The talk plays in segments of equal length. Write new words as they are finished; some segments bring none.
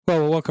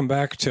Well, welcome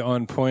back to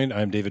On Point.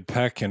 I'm David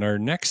Peck, and our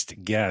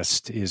next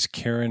guest is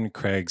Karen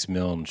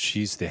Craggs-Milne.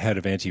 She's the head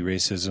of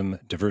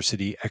anti-racism,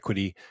 diversity,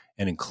 equity,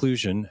 and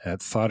inclusion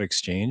at Thought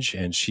Exchange,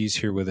 and she's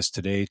here with us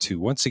today to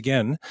once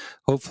again,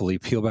 hopefully,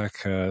 peel back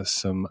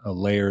some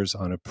layers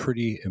on a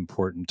pretty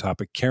important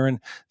topic. Karen,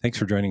 thanks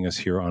for joining us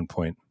here on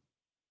Point.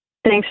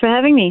 Thanks for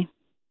having me.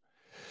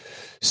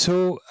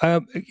 So,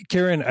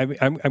 Karen,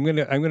 I'm going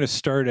to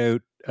start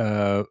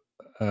out.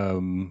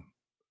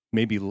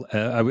 Maybe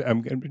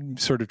I'm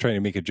sort of trying to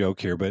make a joke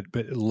here, but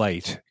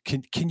light.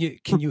 Can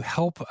you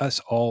help us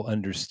all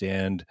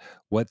understand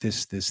what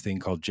this thing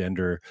called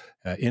gender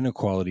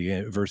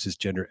inequality versus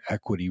gender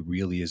equity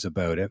really is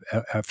about?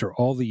 After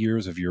all the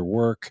years of your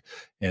work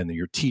and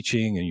your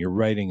teaching and your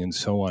writing and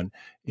so on,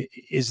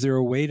 is there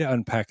a way to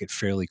unpack it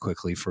fairly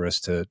quickly for us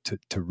for it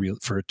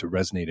to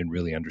resonate and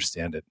really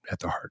understand it at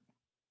the heart?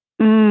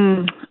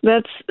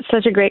 That's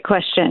such a great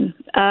question.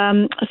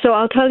 So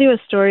I'll tell you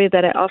a story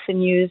that I often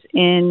use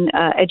in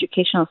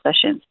educational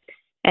sessions.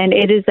 And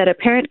it is that a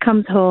parent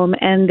comes home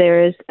and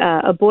there's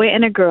a boy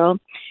and a girl,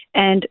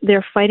 and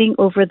they're fighting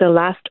over the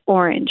last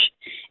orange.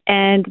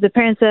 And the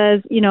parent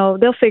says,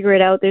 they'll figure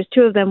it out. There's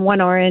two of them,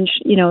 one orange,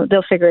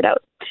 they'll figure it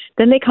out.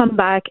 Then they come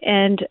back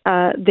and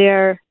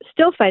they're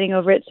still fighting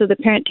over it. So the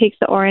parent takes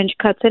the orange,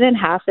 cuts it in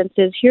half, and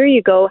says, here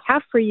you go,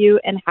 half for you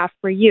and half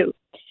for you.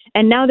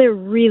 And now they're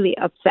really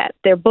upset.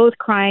 They're both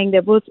crying.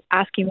 They're both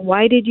asking,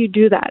 why did you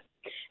do that?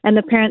 And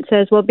the parent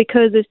says, well,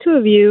 because there's two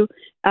of you,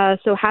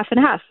 so half and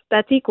half.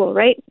 That's equal,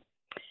 right?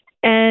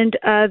 And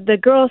the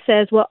girl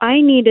says, well, I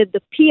needed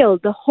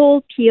the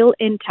whole peel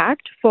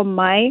intact for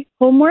my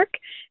homework.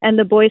 And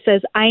the boy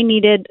says, I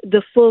needed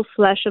the full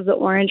flesh of the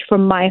orange for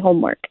my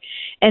homework.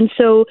 And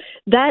so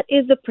that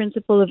is the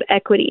principle of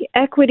equity.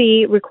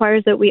 Equity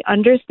requires that we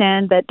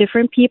understand that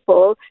different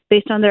people,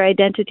 based on their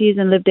identities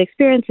and lived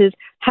experiences,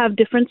 have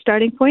different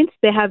starting points.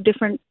 They have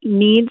different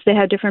needs. They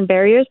have different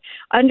barriers.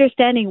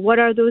 Understanding what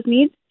are those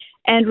needs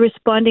and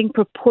responding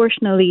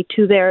proportionally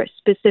to their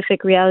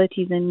specific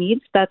realities and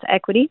needs. That's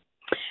equity.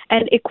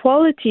 And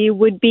equality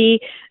would be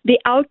the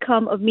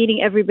outcome of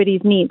meeting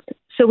everybody's needs.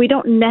 So we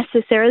don't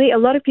necessarily, a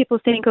lot of people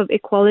think of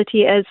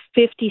equality as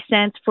 50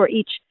 cents for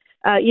each,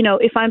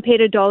 if I'm paid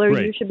 $1,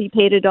 right, you should be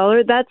paid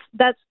 $1.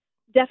 That's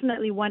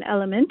definitely one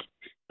element.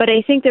 But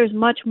I think there's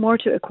much more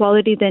to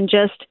equality than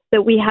just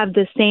that we have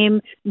the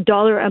same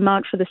dollar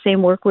amount for the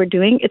same work we're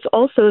doing. It's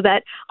also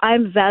that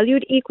I'm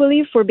valued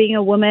equally for being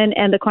a woman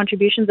and the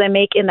contributions I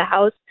make in the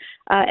house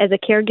as a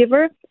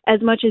caregiver,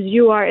 as much as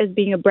you are as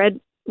being a bread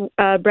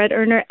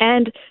earner,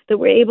 and that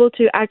we're able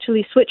to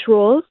actually switch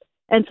roles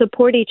and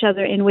support each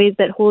other in ways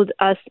that hold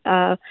us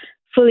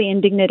fully in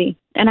dignity.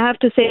 And I have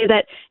to say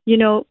that,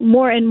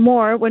 more and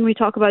more when we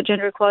talk about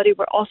gender equality,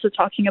 we're also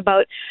talking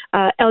about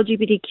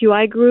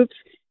LGBTQI groups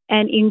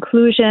and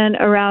inclusion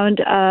around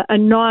a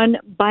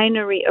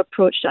non-binary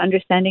approach to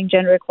understanding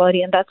gender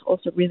equality, and that's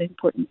also really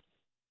important.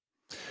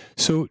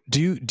 So, do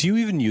you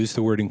even use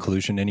the word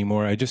inclusion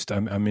anymore?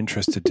 I'm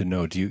interested to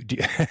know. Do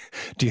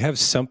you have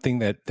something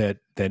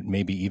that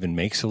maybe even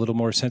makes a little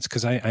more sense?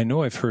 Because I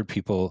know I've heard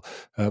people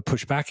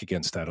push back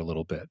against that a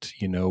little bit.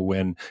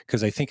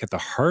 Because I think at the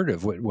heart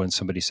of when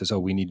somebody says, "Oh,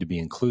 we need to be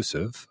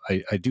inclusive,"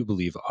 I do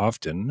believe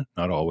often,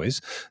 not always,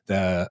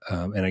 that,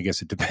 and I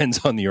guess it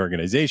depends on the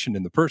organization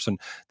and the person,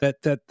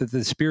 that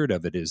the spirit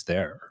of it is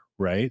there,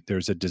 right?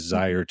 There's a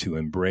desire to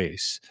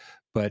embrace,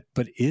 but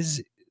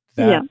is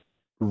that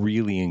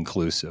really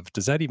inclusive?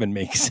 Does that even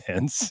make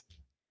sense?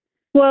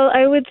 Well,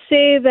 I would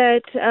say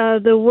that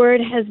the word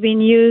has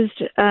been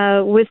used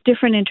with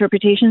different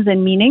interpretations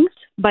and meanings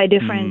by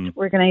different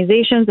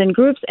organizations and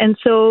groups. And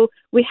so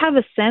we have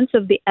a sense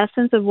of the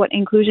essence of what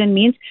inclusion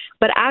means.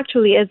 But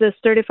actually, as a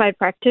certified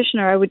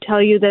practitioner, I would tell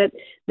you that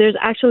there's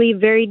actually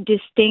very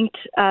distinct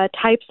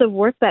types of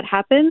work that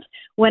happens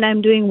when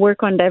I'm doing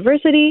work on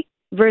diversity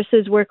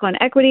versus work on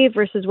equity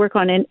versus work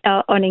on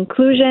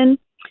inclusion.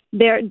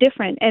 They're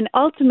different. And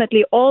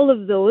ultimately, all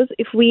of those,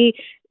 if we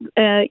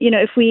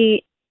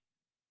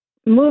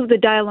move the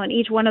dial on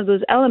each one of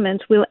those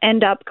elements, we'll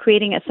end up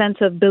creating a sense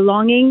of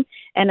belonging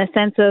and a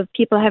sense of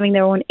people having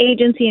their own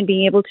agency and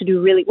being able to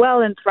do really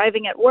well and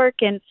thriving at work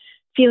and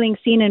feeling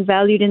seen and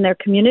valued in their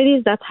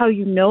communities. That's how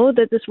you know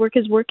that this work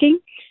is working.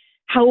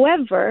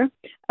 However,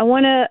 I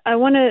want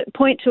to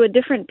point to a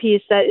different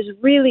piece that is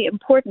really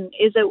important,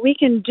 is that we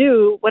can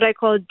do what I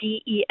call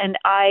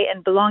DE&I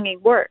and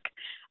belonging work.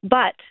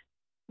 But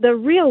the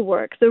real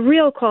work, the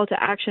real call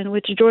to action,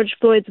 which George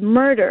Floyd's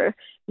murder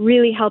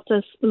really helped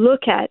us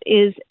look at,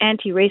 is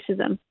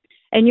anti-racism.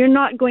 And you're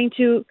not going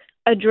to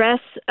address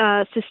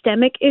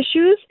systemic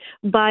issues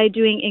by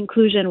doing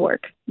inclusion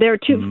work. There are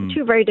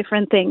two very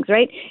different things,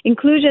 right?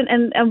 Inclusion,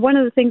 and one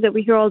of the things that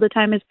we hear all the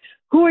time is,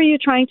 who are you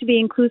trying to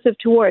be inclusive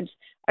towards?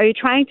 Are you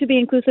trying to be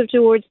inclusive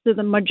towards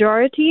the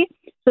majority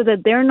so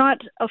that they're not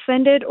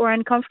offended or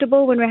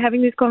uncomfortable when we're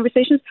having these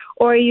conversations?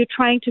 Or are you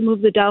trying to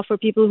move the dial for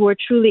people who are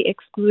truly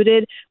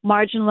excluded,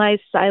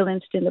 marginalized,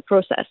 silenced in the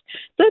process?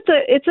 So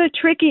it's a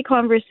tricky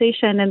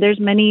conversation, and there's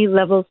many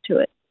levels to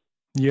it.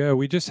 Yeah,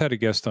 we just had a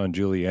guest on,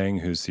 Julie Yang,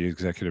 who's the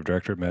executive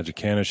director at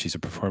Magicana. She's a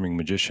performing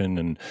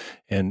magician,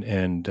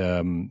 and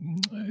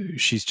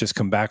she's just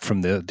come back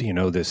from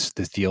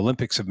the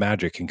Olympics of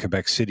Magic in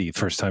Quebec City.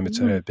 First time it's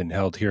been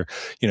held here.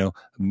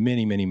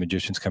 Many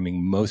magicians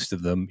coming. Most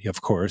of them,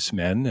 of course,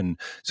 men, and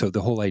so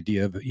the whole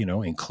idea of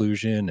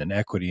inclusion and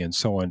equity and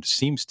so on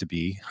seems to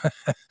be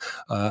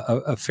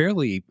a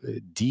fairly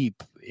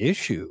deep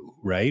issue,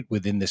 right,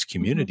 within this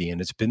community,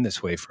 and it's been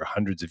this way for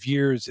hundreds of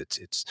years.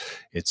 It's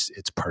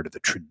part of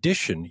the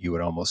tradition, you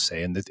would almost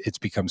say, and it's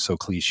become so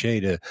cliche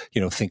to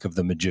think of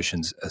the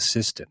magician's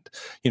assistant.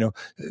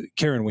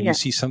 Karen, when you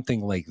see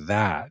something like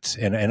that,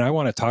 and I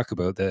want to talk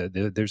about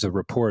there's a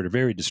report, a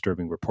very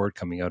disturbing report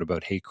coming out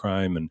about hate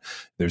crime, and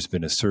there's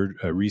been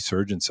a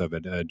resurgence of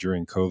it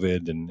during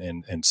COVID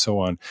and so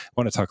on. I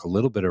want to talk a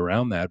little bit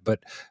around that,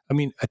 but I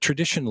mean, a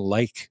tradition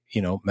like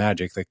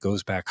magic that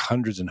goes back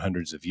hundreds and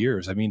hundreds of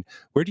years. I mean,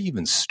 where do you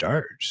even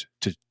start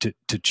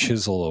to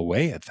chisel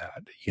away at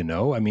that?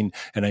 I mean,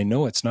 and I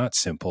know it's not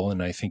simple,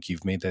 and I think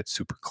you've made that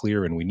super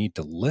clear, and we need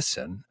to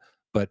listen.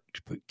 But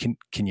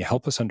can you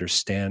help us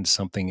understand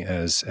something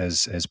as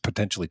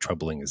potentially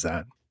troubling as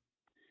that?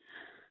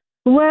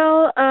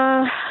 Well,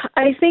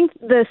 I think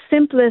the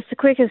simplest,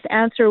 quickest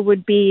answer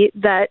would be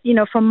that,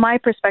 from my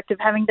perspective,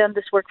 having done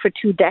this work for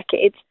 2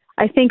 decades,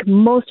 I think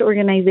most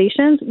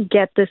organizations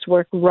get this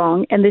work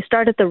wrong, and they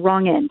start at the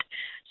wrong end.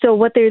 So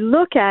what they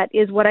look at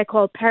is what I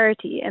call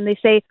parity, and they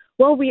say,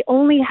 well, we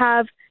only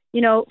have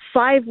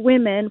 5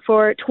 women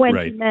for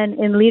 20 men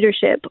in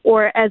leadership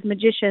or as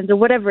magicians or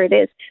whatever it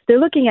is. They're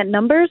looking at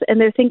numbers,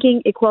 and they're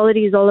thinking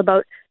equality is all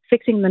about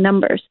fixing the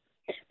numbers.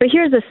 But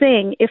here's the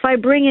thing. If I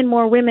bring in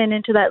more women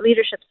into that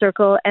leadership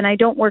circle and I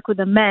don't work with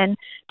the men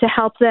to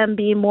help them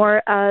be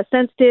more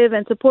sensitive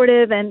and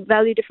supportive and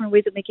value different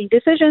ways of making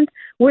decisions,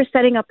 we're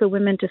setting up the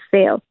women to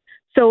fail.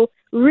 So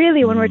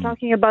really, when we're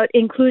talking about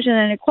inclusion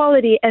and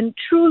equality and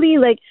truly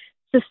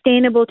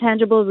sustainable,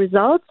 tangible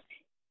results,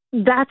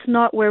 that's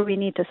not where we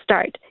need to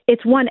start.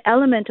 It's one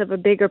element of a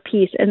bigger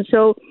piece. And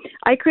so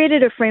I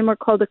created a framework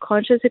called the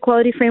Conscious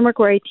Equality Framework,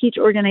 where I teach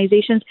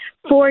organizations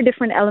 4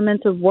 different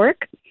elements of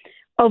work,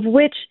 of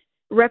which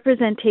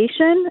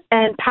representation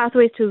and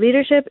pathways to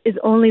leadership is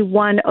only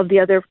one of the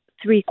other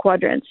 3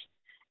 quadrants.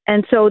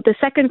 And so the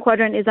second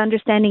quadrant is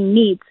understanding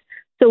needs.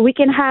 So we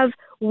can have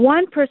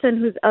one person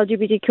who's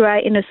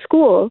LGBTQI in a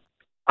school.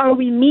 Are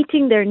we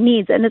meeting their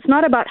needs? And it's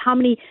not about how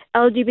many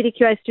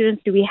LGBTQI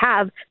students do we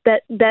have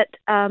that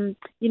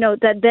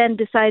then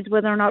decides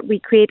whether or not we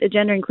create a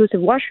gender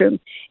inclusive washroom.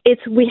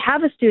 It's we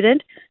have a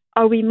student.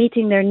 Are we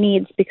meeting their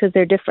needs because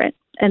they're different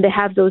and they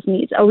have those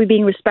needs? Are we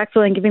being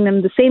respectful and giving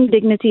them the same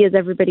dignity as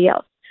everybody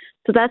else?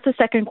 So that's the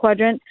second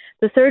quadrant.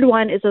 The third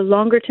one is a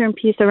longer term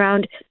piece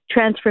around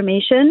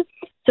transformation.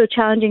 So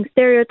challenging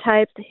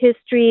stereotypes,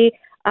 history,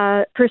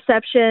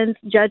 perceptions,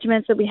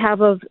 judgments that we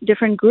have of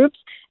different groups.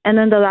 And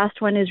then the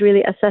last one is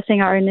really assessing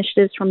our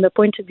initiatives from the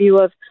point of view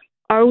of,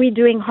 are we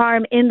doing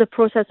harm in the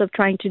process of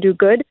trying to do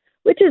good,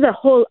 which is a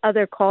whole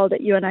other call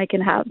that you and I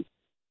can have.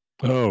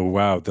 Oh,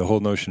 wow. The whole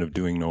notion of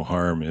doing no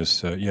harm is,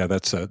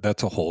 that's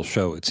a whole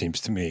show, it seems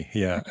to me.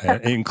 Yeah.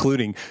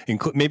 including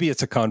maybe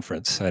it's a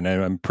conference, and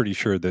I'm pretty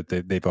sure that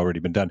they've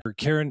already been done.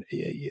 Karen,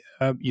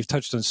 you've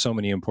touched on so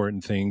many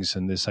important things,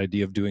 and this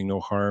idea of doing no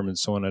harm and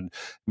so on. And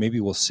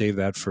maybe we'll save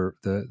that for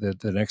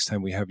the next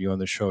time we have you on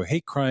the show.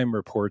 Hate crime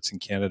reports in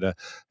Canada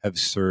have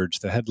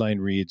surged. The headline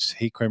reads,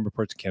 Hate crime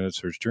reports in Canada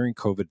surged during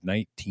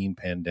COVID-19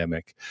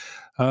 pandemic.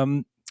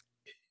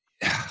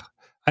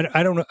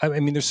 I don't know. I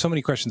mean, there's so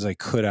many questions I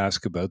could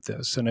ask about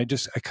this. And I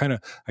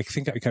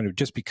think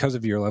just because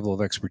of your level of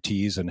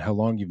expertise and how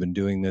long you've been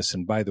doing this.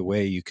 And by the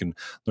way, you can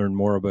learn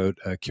more about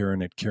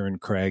Karen at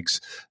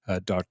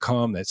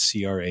KarenCraggs.com. That's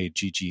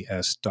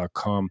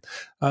CRAGGS.com.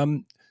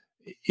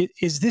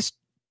 Is this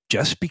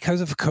just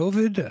because of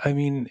COVID? I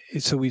mean,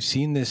 so we've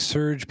seen this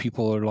surge.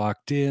 People are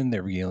locked in.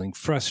 They're feeling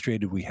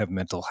frustrated. We have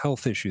mental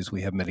health issues.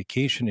 We have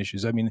medication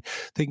issues. I mean, I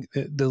think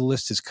the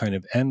list is kind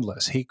of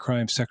endless. Hate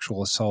crime,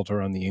 sexual assault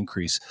are on the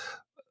increase.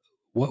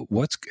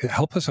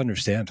 Help us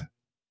understand.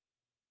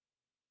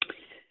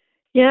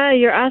 Yeah,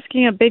 you're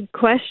asking a big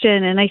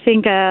question. And I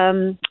think,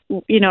 I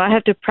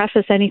have to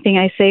preface anything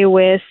I say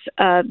with,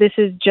 this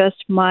is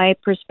just my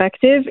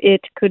perspective. It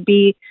could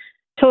be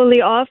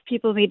totally off.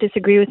 People may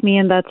disagree with me,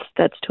 and that's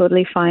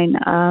totally fine.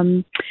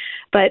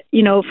 But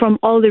from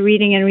all the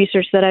reading and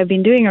research that I've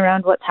been doing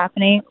around what's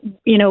happening,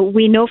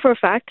 we know for a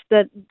fact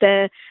that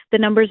the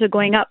numbers are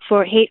going up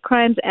for hate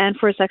crimes and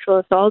for sexual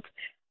assault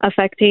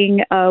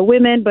affecting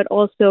women, but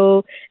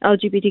also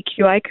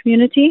LGBTQI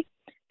community.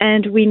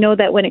 And we know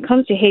that when it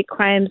comes to hate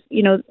crimes,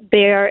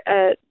 they are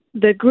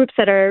the groups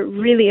that are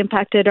really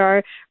impacted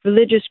are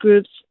religious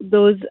groups,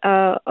 those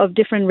of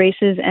different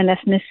races and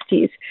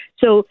ethnicities.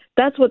 So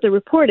that's what the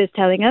report is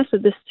telling us,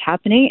 that this is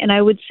happening. And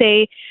I would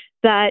say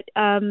that,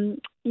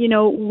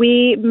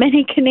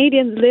 many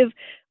Canadians live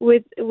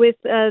with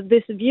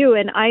this view,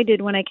 and I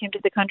did when I came to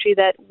the country,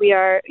 that we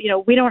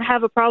don't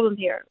have a problem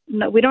here.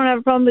 No, we don't have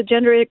a problem with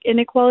gender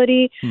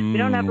inequality. We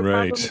don't have a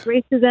problem with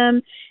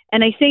racism.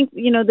 And I think,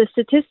 the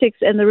statistics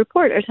and the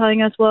report are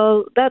telling us,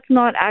 well, that's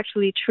not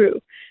actually true.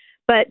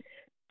 But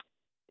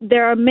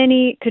there are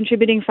many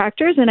contributing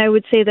factors, and I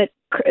would say that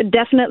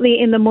definitely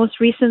in the most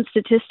recent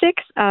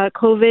statistics,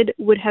 COVID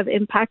would have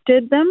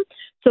impacted them.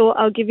 So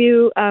I'll give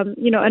you,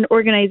 an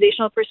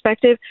organizational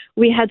perspective.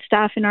 We had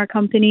staff in our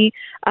company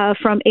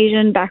from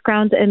Asian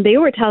backgrounds, and they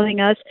were telling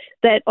us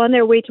that on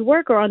their way to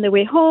work or on their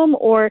way home,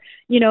 or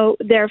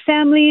their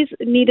families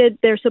needed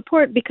their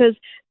support because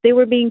they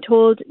were being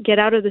told, "Get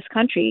out of this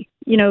country.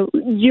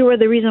 You are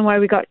the reason why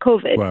we got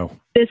COVID. Wow.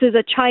 This is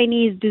a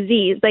Chinese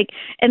disease."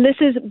 And this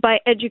is by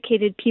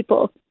educated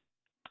people.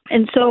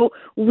 And so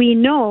we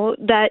know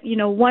that,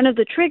 one of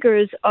the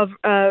triggers of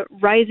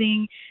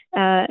rising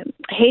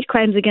hate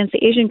crimes against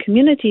the Asian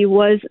community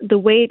was the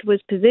way it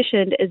was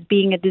positioned as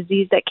being a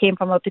disease that came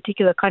from a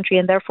particular country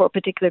and therefore a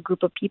particular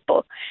group of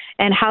people,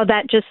 and how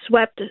that just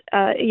swept,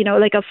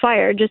 like a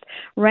fire, just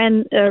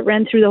ran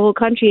through the whole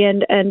country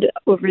and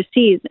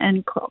overseas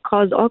and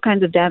caused all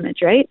kinds of damage,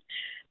 right?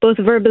 Both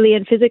verbally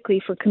and physically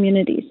for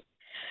communities.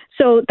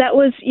 So that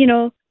was,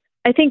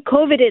 I think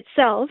COVID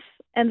itself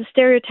and the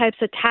stereotypes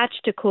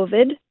attached to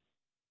COVID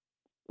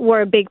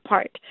were a big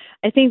part.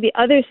 I think the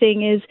other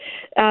thing is,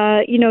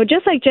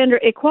 just like gender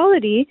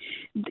equality,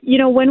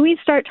 when we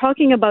start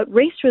talking about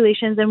race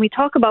relations and we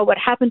talk about what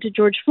happened to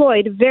George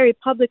Floyd very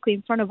publicly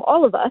in front of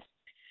all of us,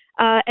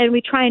 and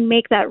we try and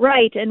make that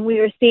right, and we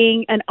are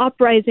seeing an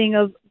uprising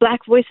of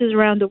Black voices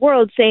around the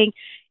world saying,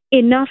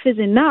 enough is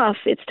enough.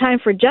 It's time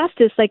for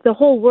justice. Like, the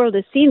whole world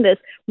has seen this.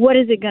 What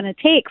is it going to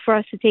take for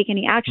us to take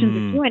any actions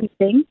or do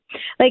anything?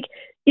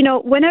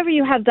 Whenever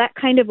you have that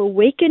kind of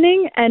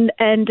awakening and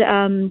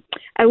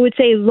I would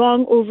say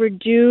long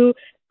overdue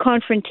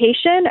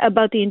confrontation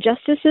about the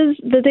injustices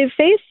that they've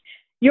faced,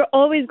 you're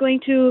always going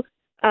to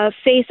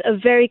face a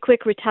very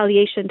quick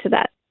retaliation to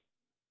that.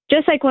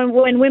 Just like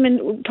when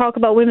women talk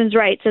about women's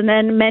rights and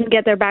then men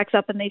get their backs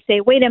up and they say,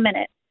 wait a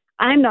minute,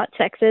 I'm not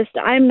sexist.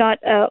 I'm not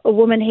a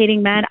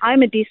woman-hating man.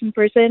 I'm a decent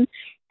person.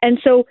 And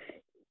so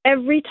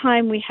every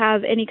time we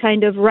have any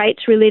kind of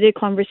rights-related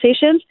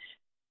conversations,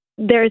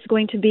 there's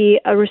going to be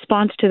a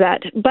response to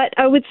that. But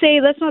I would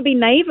say let's not be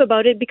naive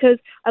about it, because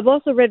I've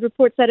also read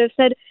reports that have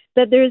said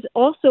that there's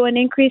also an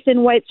increase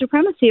in white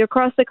supremacy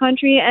across the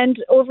country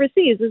and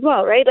overseas as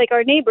well, right? Like,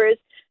 our neighbors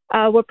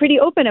were pretty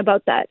open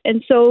about that.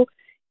 And so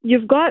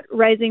you've got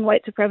rising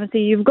white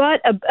supremacy. You've got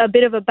a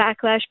bit of a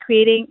backlash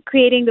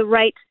creating the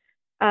right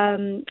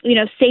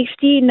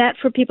safety net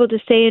for people to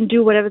say and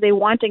do whatever they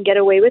want and get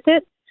away with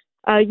it.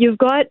 You've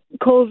got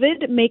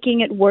COVID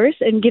making it worse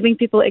and giving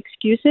people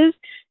excuses.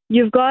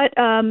 You've got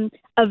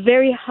a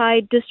very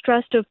high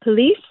distrust of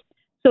police,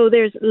 so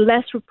there's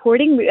less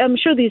reporting. I'm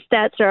sure these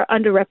stats are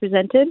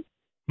underrepresented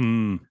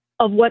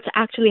of what's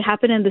actually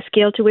happened and the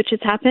scale to which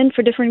it's happened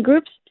for different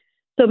groups.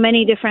 So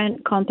many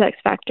different complex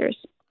factors.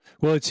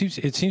 Well, it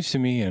seems to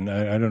me, and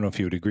I don't know if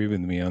you would agree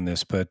with me on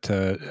this, but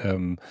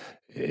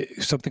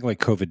something like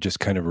COVID just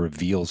kind of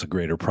reveals a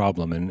greater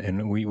problem,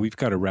 and we've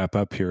got to wrap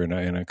up here in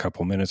a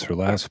couple minutes or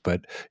less.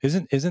 But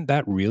isn't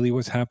that really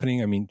what's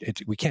happening? I mean,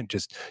 we can't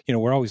just,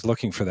 we're always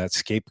looking for that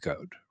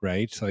scapegoat,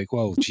 right? It's like,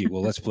 well,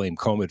 let's blame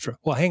COVID for.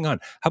 Well, hang on,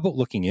 how about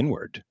looking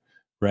inward?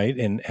 Right.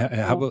 And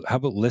how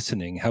about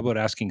listening? How about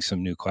asking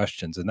some new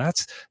questions? And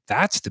that's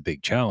the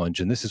big challenge.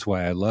 And this is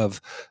why I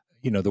love,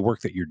 the work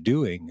that you're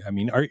doing. I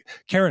mean,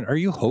 Karen, are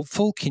you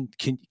hopeful? Can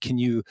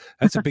you,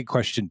 that's a big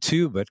question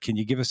too, but can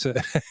you give us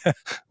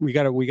we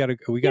gotta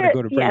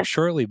go to break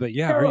shortly, but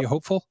yeah, are you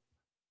hopeful?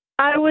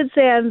 I would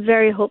say I'm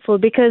very hopeful,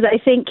 because I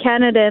think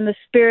Canada and the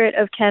spirit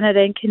of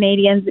Canada and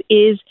Canadians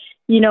is,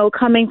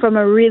 coming from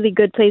a really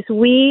good place.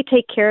 We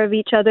take care of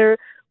each other.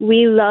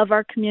 We love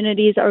our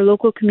communities, our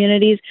local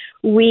communities.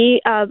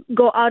 We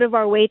go out of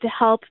our way to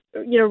help,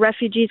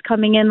 refugees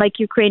coming in, like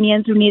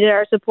Ukrainians who needed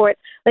our support.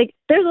 Like,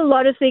 there's a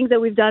lot of things that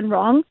we've done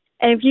wrong.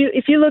 And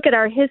if you look at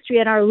our history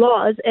and our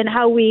laws and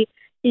how we,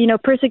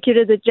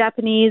 persecuted the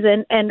Japanese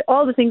and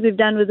all the things we've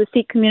done with the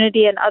Sikh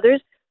community and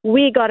others,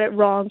 we got it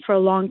wrong for a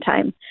long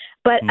time.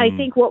 But I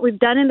think what we've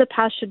done in the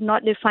past should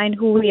not define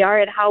who we are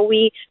and how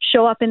we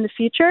show up in the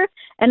future.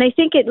 And I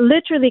think it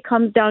literally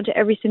comes down to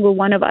every single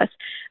one of us.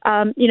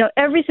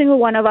 Every single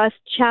one of us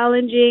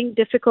challenging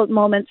difficult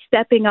moments,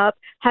 stepping up,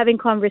 having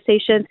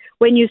conversations.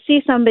 When you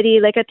see somebody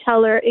like a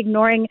teller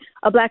ignoring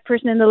a Black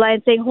person in the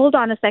line, saying, hold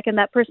on a second,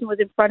 that person was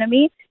in front of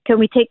me. Can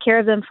we take care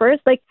of them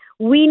first? Like,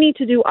 we need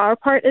to do our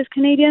part as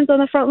Canadians on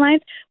the front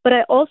lines. But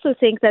I also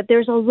think that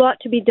there's a lot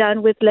to be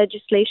done with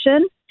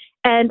legislation,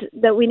 and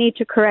that we need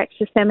to correct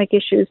systemic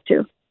issues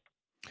too.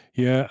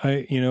 Yeah,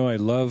 I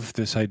love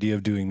this idea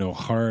of doing no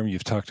harm.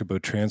 You've talked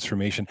about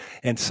transformation,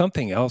 and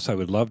something else I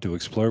would love to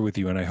explore with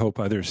you, and I hope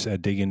others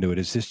dig into it,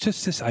 is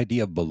this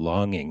idea of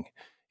belonging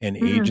and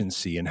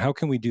agency, and how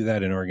can we do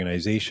that in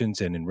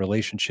organizations and in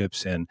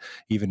relationships and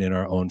even in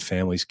our own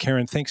families.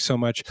 Karen, thanks so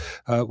much.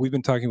 We've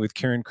been talking with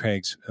Karen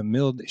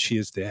Craigs-Mild. She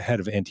is the head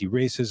of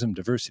anti-racism,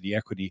 diversity,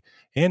 equity,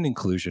 and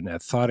inclusion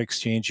at Thought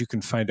Exchange. You can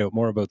find out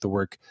more about the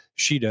work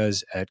she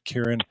does at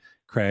Karen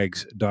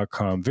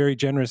karencraggs.com. Very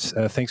generous.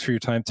 Thanks for your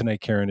time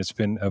tonight, Karen. It's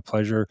been a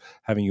pleasure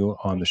having you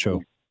on the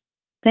show.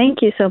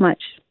 Thank you so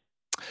much.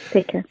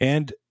 Take care.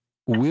 And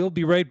we'll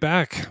be right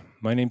back.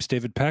 My name's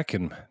David Peck,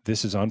 and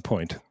this is On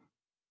Point.